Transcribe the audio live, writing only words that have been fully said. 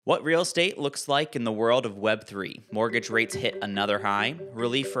What real estate looks like in the world of Web3. Mortgage rates hit another high,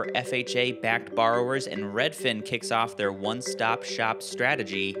 relief for FHA backed borrowers, and Redfin kicks off their one stop shop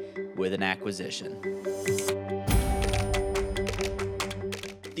strategy with an acquisition.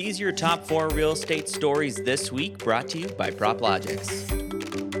 These are your top 4 real estate stories this week, brought to you by PropLogix.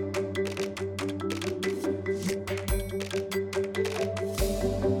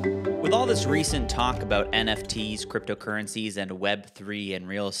 With all this recent talk about NFTs, cryptocurrencies, and Web3 and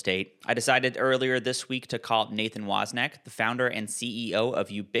real estate, I decided earlier this week to call up Nathan Wosnack, the founder and CEO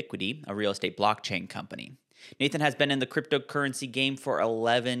of Ubiquity, a real estate blockchain company. Nathan has been in the cryptocurrency game for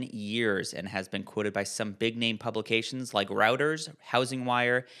 11 years and has been quoted by some big-name publications like Reuters, Housing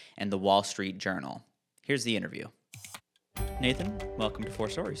Wire, and the Wall Street Journal. Here's the interview. Nathan, welcome to 4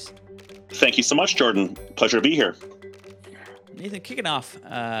 Stories. Thank you so much, Jordan. Pleasure to be here. Nathan, kicking off,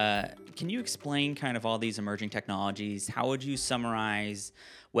 can you explain kind of all these emerging technologies? How would you summarize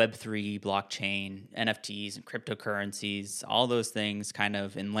Web3, blockchain, NFTs, and cryptocurrencies, all those things kind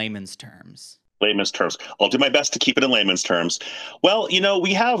of in layman's terms? Layman's terms. I'll do my best to keep it in layman's terms. Well,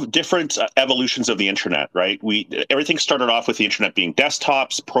 we have different evolutions of the internet, right? Everything started off with the internet being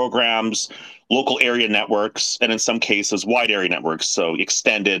desktops, programs, local area networks, and in some cases, wide area networks, so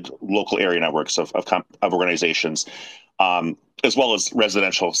extended local area networks of organizations. As well as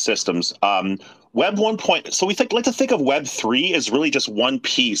residential systems. Web 1.0. So like to think of Web 3 as really just one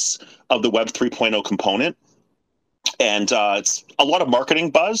piece of the Web 3.0 component, and it's a lot of marketing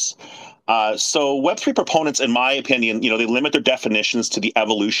buzz. So Web 3 proponents, in my opinion, they limit their definitions to the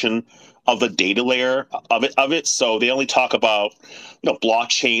evolution of the data layer of it. So they only talk about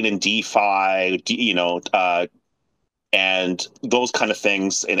blockchain and DeFi, and those kind of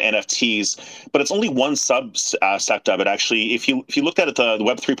things and NFTs, but it's only one subsect of it. Actually, if you looked at it, the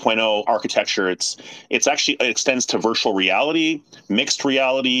Web 3.0 architecture, it extends to virtual reality, mixed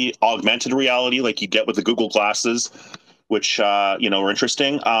reality, augmented reality, like you get with the Google glasses, which are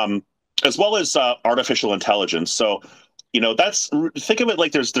interesting, as well as artificial intelligence. So, think of it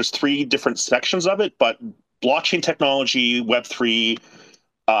like there's 3 different sections of it, but blockchain technology, Web 3.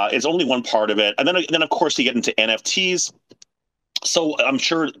 Is only one part of it. And then of course, you get into NFTs. So I'm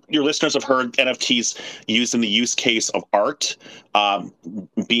sure your listeners have heard NFTs used in the use case of art,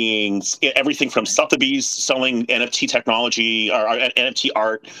 being everything from Sotheby's selling NFT technology or NFT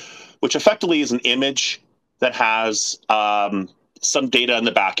art, which effectively is an image that has some data in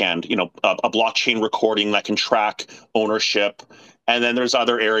the back end, a blockchain recording that can track ownership. And then there's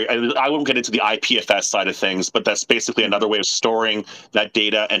other areas. I won't get into the IPFS side of things, but that's basically another way of storing that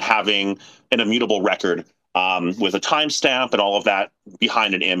data and having an immutable record with a timestamp and all of that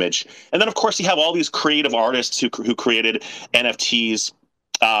behind an image. And then, of course, you have all these creative artists who created NFTs,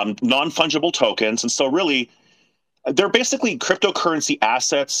 non-fungible tokens. And so really, they're basically cryptocurrency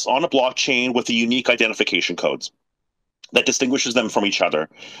assets on a blockchain with the unique identification codes that distinguishes them from each other.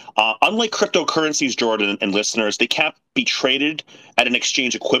 Unlike cryptocurrencies, Jordan and listeners, they can't be traded at an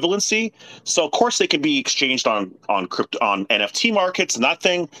exchange equivalency. So of course they can be exchanged on NFT markets and that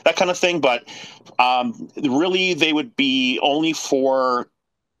kind of thing. But really, they would be only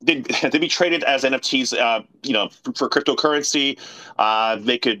they'd be traded as NFTs, for cryptocurrency.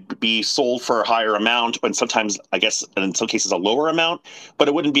 They could be sold for a higher amount, and sometimes, I guess, in some cases, a lower amount, but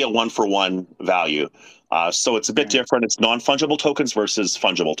it wouldn't be a one-for-one value. So it's a bit different. It's non-fungible tokens versus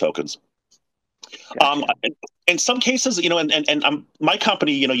fungible tokens. Gotcha. In some cases, and my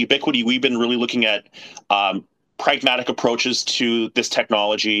company, Ubiquity, we've been really looking at pragmatic approaches to this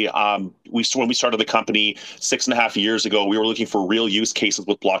technology. When we started the company 6.5 years ago, we were looking for real use cases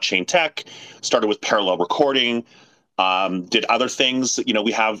with blockchain tech. Started with parallel recording. Did other things.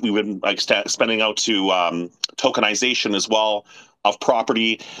 We've been expanding out to tokenization as well of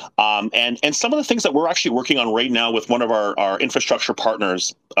property, and some of the things that we're actually working on right now with one of our infrastructure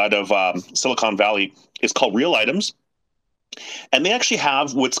partners out of Silicon Valley is called Real Items. And they actually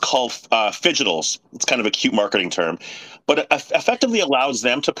have what's called fidgetals. It's kind of a cute marketing term, but it effectively allows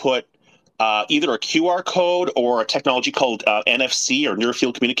them to put either a QR code or a technology called NFC or near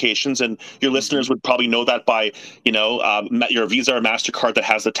field communications. And your listeners would probably know that by, your Visa or MasterCard that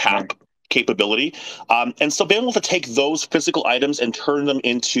has the tap capability. And so being able to take those physical items and turn them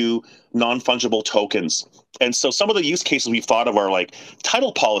into non-fungible tokens. And so some of the use cases we've thought of are like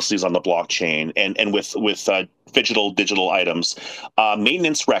title policies on the blockchain and with digital items,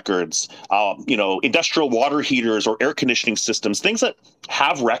 maintenance records, industrial water heaters or air conditioning systems, things that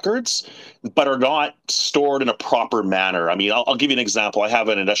have records but are not stored in a proper manner. I mean, I'll give you an example. I have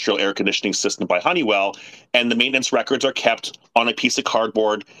an industrial air conditioning system by Honeywell, and the maintenance records are kept on a piece of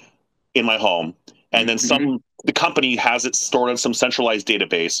cardboard in my home. And then some the company has it stored on some centralized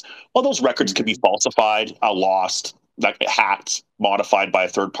database. Well, those records could be falsified, lost, like hacked, modified by a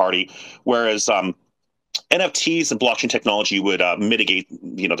third party. Whereas NFTs and blockchain technology would mitigate,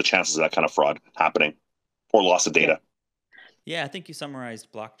 the chances of that kind of fraud happening or loss of data. Yeah, I think you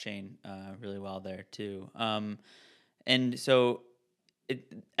summarized blockchain really well there too. And so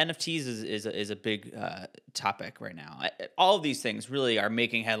NFTs is a big topic right now. All of these things really are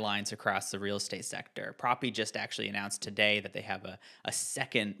making headlines across the real estate sector. Proppy just actually announced today that they have a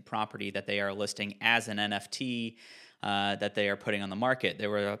second property that they are listing as an NFT that they are putting on the market. They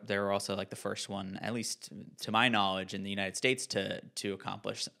were also like the first one, at least to my knowledge, in the United States to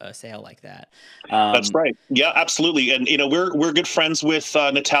accomplish a sale like that. That's right. Yeah, absolutely. And we're good friends with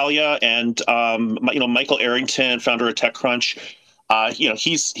Natalia and Michael Arrington, founder of TechCrunch.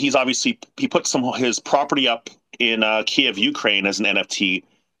 He's obviously he put some of his property up in Kiev, Ukraine, as an NFT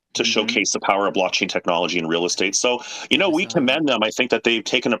to showcase the power of blockchain technology in real estate. So, we commend them. I think that they've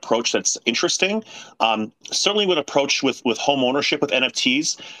taken an approach that's interesting. Certainly, with approach with home ownership with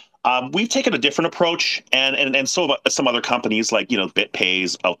NFTs. We've taken a different approach, and so some other companies like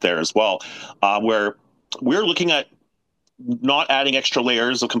BitPay's out there as well, where we're looking at not adding extra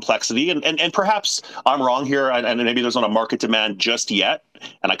layers of complexity. And perhaps I'm wrong here, and maybe there's not a market demand just yet,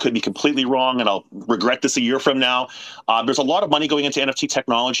 and I could be completely wrong, and I'll regret this a year from now. There's a lot of money going into NFT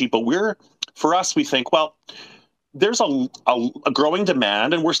technology, but for us, we think, well, there's a growing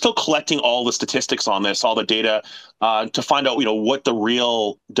demand, and we're still collecting all the statistics on this, all the data, to find out, what the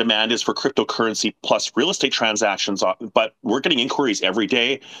real demand is for cryptocurrency plus real estate transactions. But we're getting inquiries every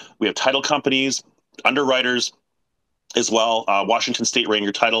day. We have title companies, underwriters as well. Washington State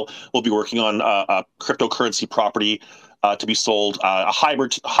Ranger Title will be working on a cryptocurrency property to be sold, a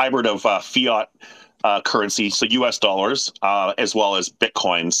hybrid of fiat currency, so U.S. dollars, as well as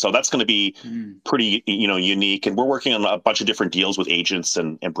Bitcoin. So that's going to be pretty, unique. And we're working on a bunch of different deals with agents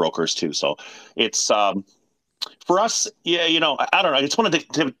and brokers too. So it's for us, yeah, I don't know. I just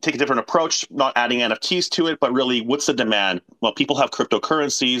wanted to take a different approach, not adding NFTs to it, but really, what's the demand? Well, people have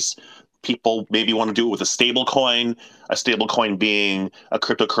cryptocurrencies. People maybe want to do it with a stable coin being a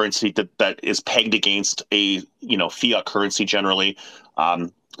cryptocurrency that is pegged against a fiat currency generally.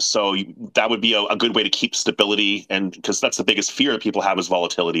 So that would be a good way to keep stability, and because that's the biggest fear that people have is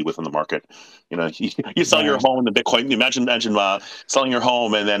volatility within the market. You sell your home and the Bitcoin. Imagine selling your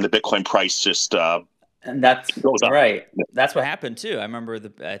home and then the Bitcoin price just and that's goes up. Right. That's what happened too. I remember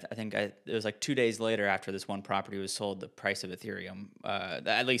I think it was like 2 days later after this one property was sold, the price of Ethereum,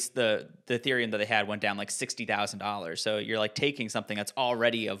 at least the Ethereum that they had, went down like $60,000. So you're like taking something that's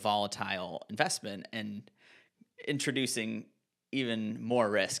already a volatile investment and introducing even more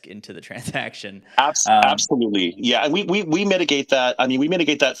risk into the transaction. Absolutely. Yeah. And we mitigate that. I mean, we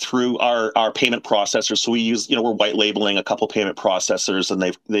mitigate that through our payment processors. So we use, we're white labeling a couple payment processors, and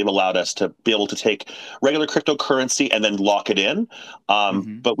they've allowed us to be able to take regular cryptocurrency and then lock it in.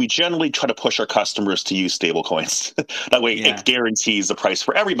 But we generally try to push our customers to use stable coins. That way it guarantees the price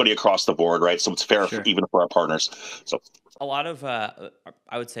for everybody across the board, right? So it's fair even for our partners. So a lot of,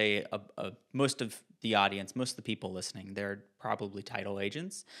 I would say most of the audience, most of the people listening, they're probably title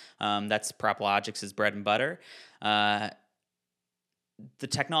agents. That's PropLogix's bread and butter. The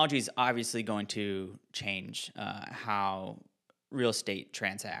technology is obviously going to change how real estate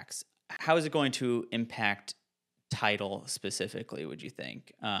transacts. How is it going to impact title specifically, would you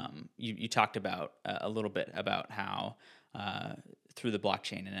think? You talked about a little bit about how through the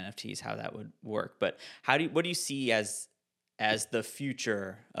blockchain and NFTs, how that would work. But what do you see as the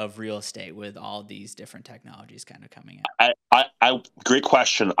future of real estate with all these different technologies kind of coming in? Great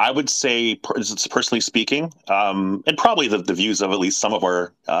question. I would say, personally speaking, and probably the views of at least some of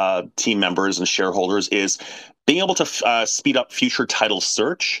our team members and shareholders, is being able to speed up future title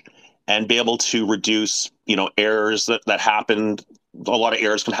search and be able to reduce, errors that happened. A lot of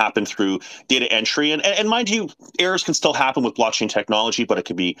errors can happen through data entry, and mind you, errors can still happen with blockchain technology, but it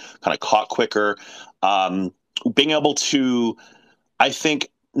could be kind of caught quicker. Being able to, I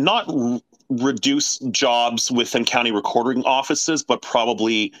think, not reduce jobs within county recording offices, but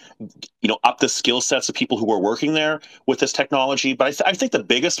probably, up the skill sets of people who are working there with this technology. But I think the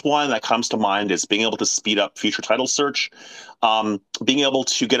biggest one that comes to mind is being able to speed up future title search, being able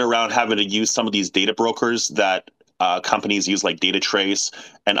to get around having to use some of these data brokers that companies use, like Data Trace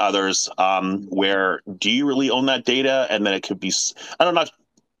and others, where do you really own that data? And then it could be, I'm not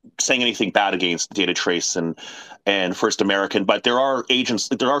saying anything bad against Data Trace and First American, but there are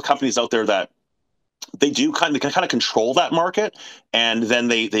companies out there that they can kind of control that market, and then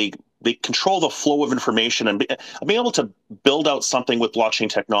they they control the flow of information, and being able to build out something with blockchain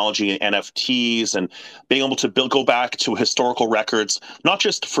technology and NFTs, and being able to go back to historical records, not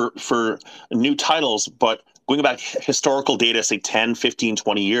just for new titles, but going back historical data, say 10, 15,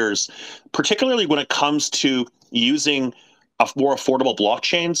 20 years, particularly when it comes to using more affordable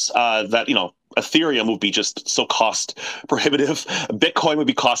blockchains that, Ethereum would be just so cost prohibitive. Bitcoin would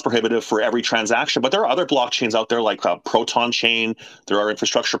be cost prohibitive for every transaction. But there are other blockchains out there like Proton Chain. There are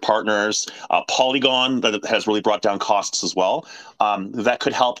infrastructure partners, Polygon, that has really brought down costs as well. That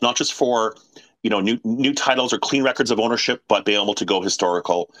could help not just for new titles or clean records of ownership, but being able to go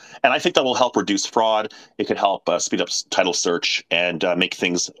historical. And I think that will help reduce fraud. It could help speed up title search and make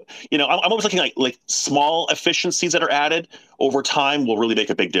things, I'm always looking like small efficiencies that are added over time will really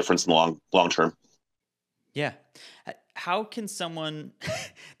make a big difference in the long term. Yeah. How can someone,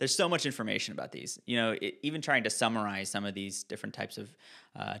 there's so much information about these, even trying to summarize some of these different types of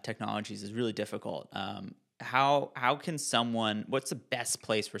technologies is really difficult. How can someone, what's the best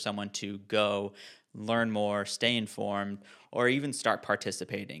place for someone to go learn more, stay informed, or even start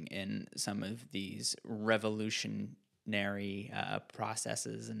participating in some of these revolutionary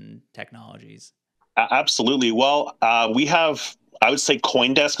processes and technologies? Absolutely. Well, we have, I would say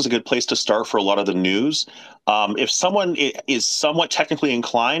CoinDesk is a good place to start for a lot of the news. If someone is somewhat technically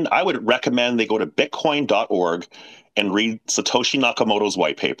inclined, I would recommend they go to bitcoin.org and read Satoshi Nakamoto's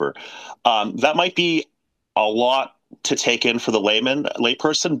white paper. That might be a lot to take in for the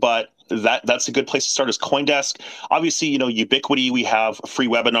layperson, but that's a good place to start is CoinDesk. Obviously, Ubiquity, we have free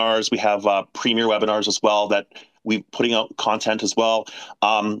webinars, we have premier webinars as well that we're putting out content as well.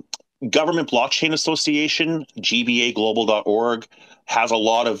 Government Blockchain Association, gbaglobal.org, has a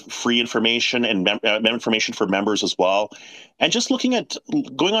lot of free information and information for members as well. And just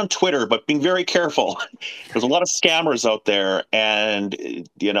going on Twitter, but being very careful. There's a lot of scammers out there, and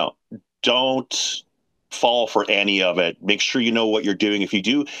don't fall for any of it. Make sure you know what you're doing. If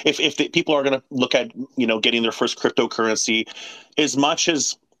the people are going to look at getting their first cryptocurrency, as much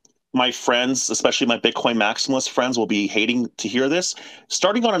as my friends, especially my Bitcoin maximalist friends, will be hating to hear this,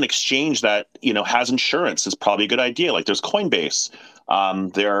 starting on an exchange that has insurance is probably a good idea. Like there's Coinbase.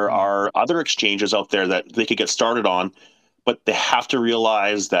 There are other exchanges out there that they could get started on, but they have to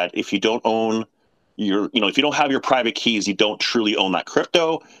realize that if you don't own if you don't have your private keys, you don't truly own that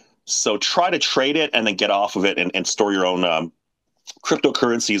crypto. So try to trade it and then get off of it and store your own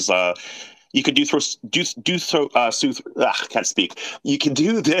cryptocurrencies. You could can't speak. You can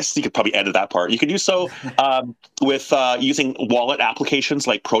do this. You could probably edit that part. You can do so with using wallet applications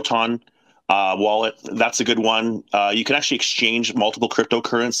like Proton Wallet. That's a good one. You can actually exchange multiple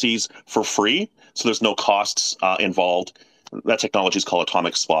cryptocurrencies for free, so there's no costs involved. That technology is called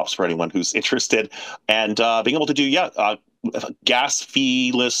atomic swaps for anyone who's interested. And being able to do gas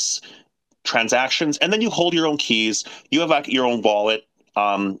fee-less transactions, and then you hold your own keys. You have your own wallet.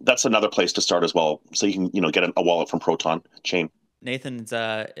 That's another place to start as well. So you can, get a wallet from Proton Chain. Nathan,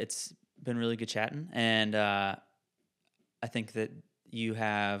 it's been really good chatting, and I think that you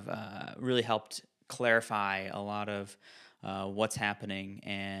have really helped clarify a lot of what's happening.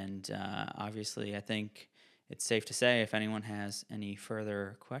 And obviously, I think it's safe to say if anyone has any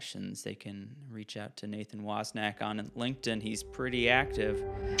further questions, they can reach out to Nathan Wosnack on LinkedIn. He's pretty active.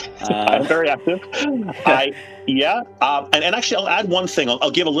 I'm very active. And actually, I'll add one thing.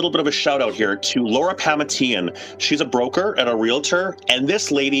 I'll give a little bit of a shout out here to Laura Pamatian. She's a broker and a realtor, and this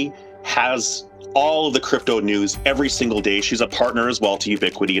lady has all of the crypto news every single day. She's a partner as well to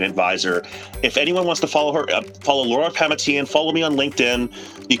Ubiquity, an advisor. If anyone wants to follow her, follow Laura Pamatian, follow me on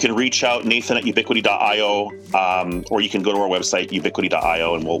LinkedIn. You can reach out, Nathan at ubiquity.io, or you can go to our website,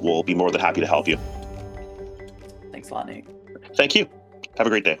 ubiquity.io, and we'll be more than happy to help you. Thanks a lot, Nate. Thank you. Have a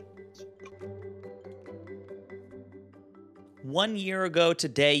great day. 1 year ago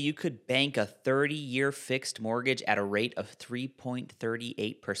today, you could bank a 30-year fixed mortgage at a rate of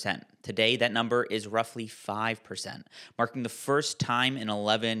 3.38%. Today, that number is roughly 5%, marking the first time in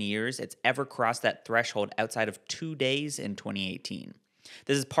 11 years it's ever crossed that threshold outside of 2 days in 2018.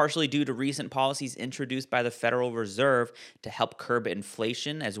 This is partially due to recent policies introduced by the Federal Reserve to help curb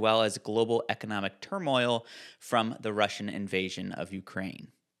inflation, as well as global economic turmoil from the Russian invasion of Ukraine.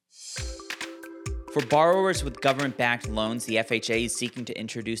 For borrowers with government-backed loans, the FHA is seeking to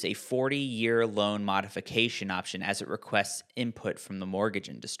introduce a 40-year loan modification option as it requests input from the mortgage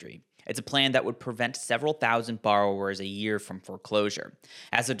industry. It's a plan that would prevent several thousand borrowers a year from foreclosure.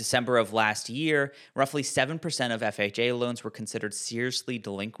 As of December of last year, roughly 7% of FHA loans were considered seriously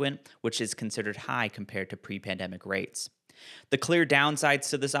delinquent, which is considered high compared to pre-pandemic rates. The clear downsides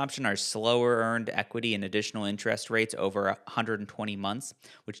to this option are slower earned equity and additional interest rates over 120 months,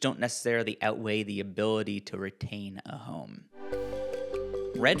 which don't necessarily outweigh the ability to retain a home.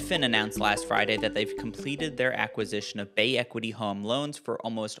 Redfin announced last Friday that they've completed their acquisition of Bay Equity Home Loans for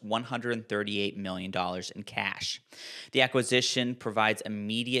almost $138 million in cash. The acquisition provides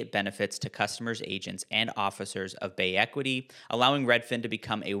immediate benefits to customers, agents, and officers of Bay Equity, allowing Redfin to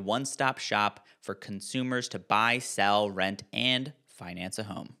become a one-stop shop for consumers to buy, sell, rent, and finance a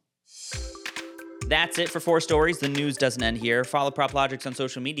home. That's it for 4 stories. The news doesn't end here. Follow PropLogix on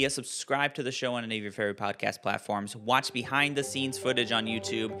social media. Subscribe to the show on any of your favorite podcast platforms. Watch behind-the-scenes footage on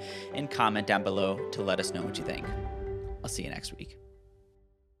YouTube. And comment down below to let us know what you think. I'll see you next week.